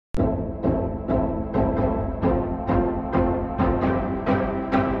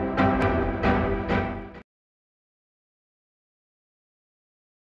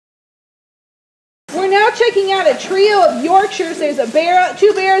now checking out a trio of Yorkshires. There's a Barrow,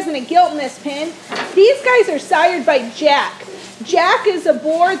 2 Barrows and a Gilt in this pen. These guys are sired by Jack. Jack is a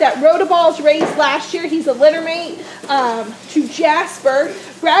boar that Rotoballs raised last year. He's a littermate to Jasper.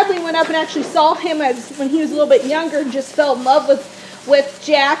 Bradley went up and actually saw him as when he was a little bit younger and just fell in love with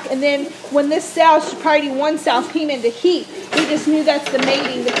Jack. And then when this sow, Priority 1 sow, came into heat, we just knew that's the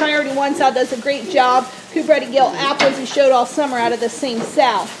mating. The Priority 1 sow does a great job. Cooperheaded Gilt apples he showed all summer out of the same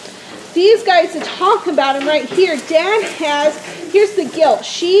sow. These guys, to talk about them right here, Dad has, here's the Gilt.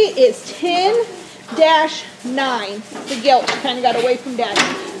 She is 10-9, the Gilt. She kind of got away from Dad.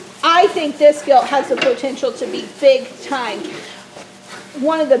 I think this Gilt has the potential to be big time.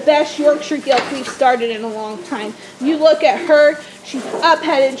 One of the best Yorkshire Gilts we've started in a long time. You look at her, she's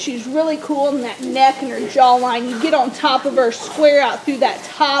up-headed, she's really cool in that neck and her jawline. You get on top of her, square out through that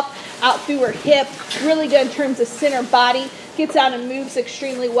top, out through her hip. Really good in terms of center body. Gets out and moves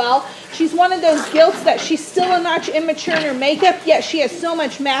extremely well. She's one of those Gilts that she's still a notch immature in her makeup, yet she has so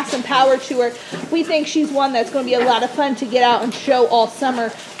much mass and power to her. We think she's one that's going to be a lot of fun to get out and show all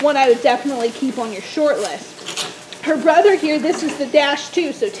summer. One I would definitely keep on your short list. Her brother here, this is the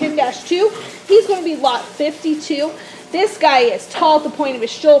 -2, so 10-2. He's going to be lot 52. This guy is tall at the point of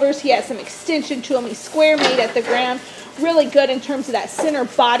his shoulders. He has some extension to him. He's square made at the ground. Really good in terms of that center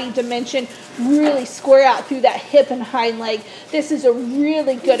body dimension. Really square out through that hip and hind leg. This is a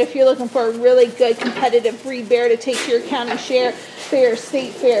really good, if you're looking for a really good competitive breed bear to take to your county share, fair,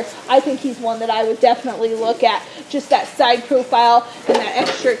 state fair, I think he's one that I would definitely look at. Just that side profile and that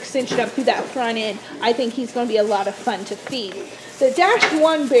extra extension up through that front end. I think he's going to be a lot of fun to feed. The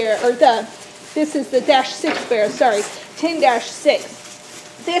 -1 bear, or this is the -6 bear, sorry, 10-6.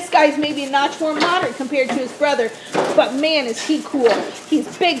 This guy's maybe a notch more moderate compared to his brother, but man, is he cool. He's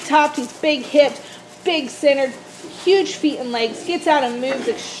big-topped, he's big-hipped, big-centered, huge feet and legs, gets out and moves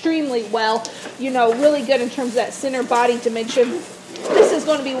extremely well. You know, really good in terms of that center body dimension. This is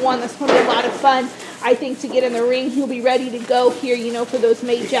going to be one that's going to be a lot of fun, I think, to get in the ring. He'll be ready to go here, you know, for those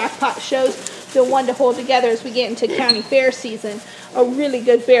May jackpot shows. The one to hold together as we get into county fair season. A really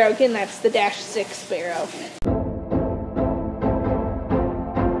good Barrow. Again, that's the -6 Barrow.